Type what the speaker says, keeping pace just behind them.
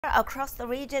Across the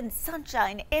region,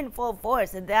 sunshine in full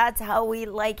force, and that's how we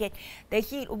like it. The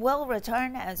heat will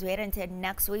return as we head into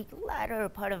next week, latter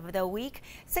part of the week.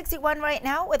 61 right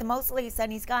now with mostly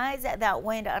sunny skies. That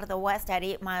wind out of the west at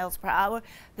 8 miles per hour.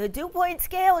 The dew point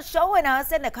scale showing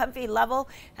us in the comfy level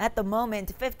at the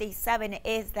moment. 57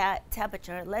 is that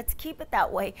temperature. Let's keep it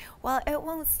that way. Well, it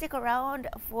won't stick around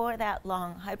for that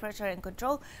long. High pressure in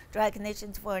control. Dry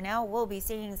conditions for now. We'll be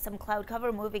seeing some cloud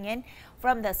cover moving in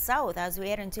from the south as we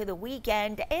head into the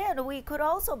weekend, and we could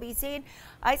also be seeing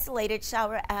isolated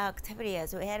shower activity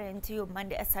as we head into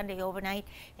Sunday overnight,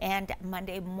 and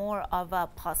Monday more of a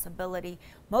possibility.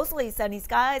 Mostly sunny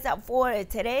skies for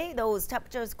today. Those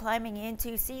temperatures climbing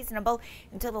into seasonable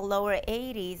into the lower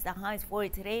 80s. The highs for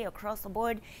today across the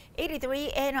board: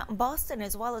 83 in Boston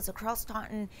as well as across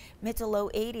Taunton, mid to low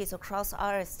 80s across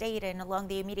our state and along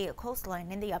the immediate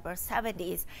coastline in the upper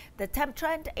 70s. The temp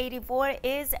trend 84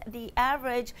 is the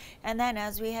average, and then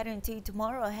as we head into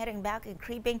tomorrow, heading back and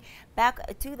creeping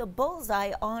back to the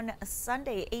bullseye on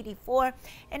Sunday, 84,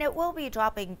 and it will be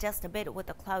dropping just a bit with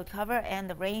the cloud cover and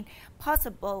the rain,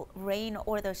 possible rain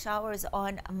or the showers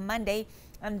on Monday,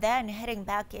 and then heading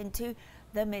back into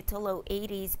the mid to low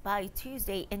 80s by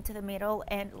Tuesday into the middle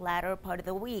and latter part of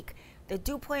the week. The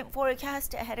dew point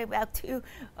forecast heading back to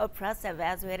oppressive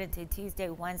as we head into Tuesday,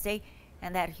 Wednesday,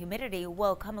 and that humidity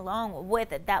will come along with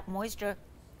that moisture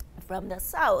from the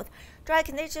south. Dry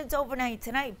conditions overnight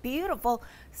tonight. Beautiful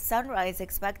sunrise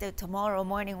expected tomorrow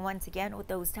morning once again with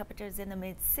those temperatures in the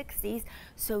mid 60s,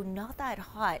 so not that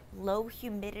hot. Low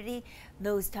humidity,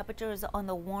 those temperatures on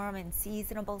the warm and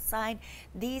seasonable side.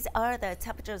 These are the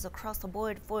temperatures across the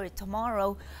board for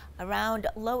tomorrow. Around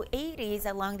low 80s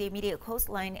along the immediate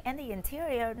coastline and the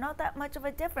interior. Not that much of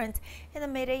a difference in the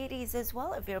mid 80s as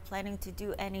well if you're planning to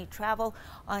do any travel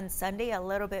on Sunday. A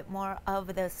little bit more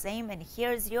of the same, and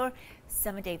here's your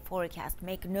 7-day forecast.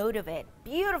 Make note of it.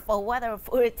 Beautiful weather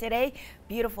for today.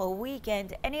 Beautiful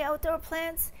weekend. Any outdoor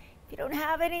plans? If you don't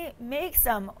have any, make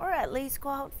some, or at least go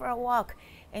out for a walk.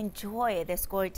 Enjoy this gorgeous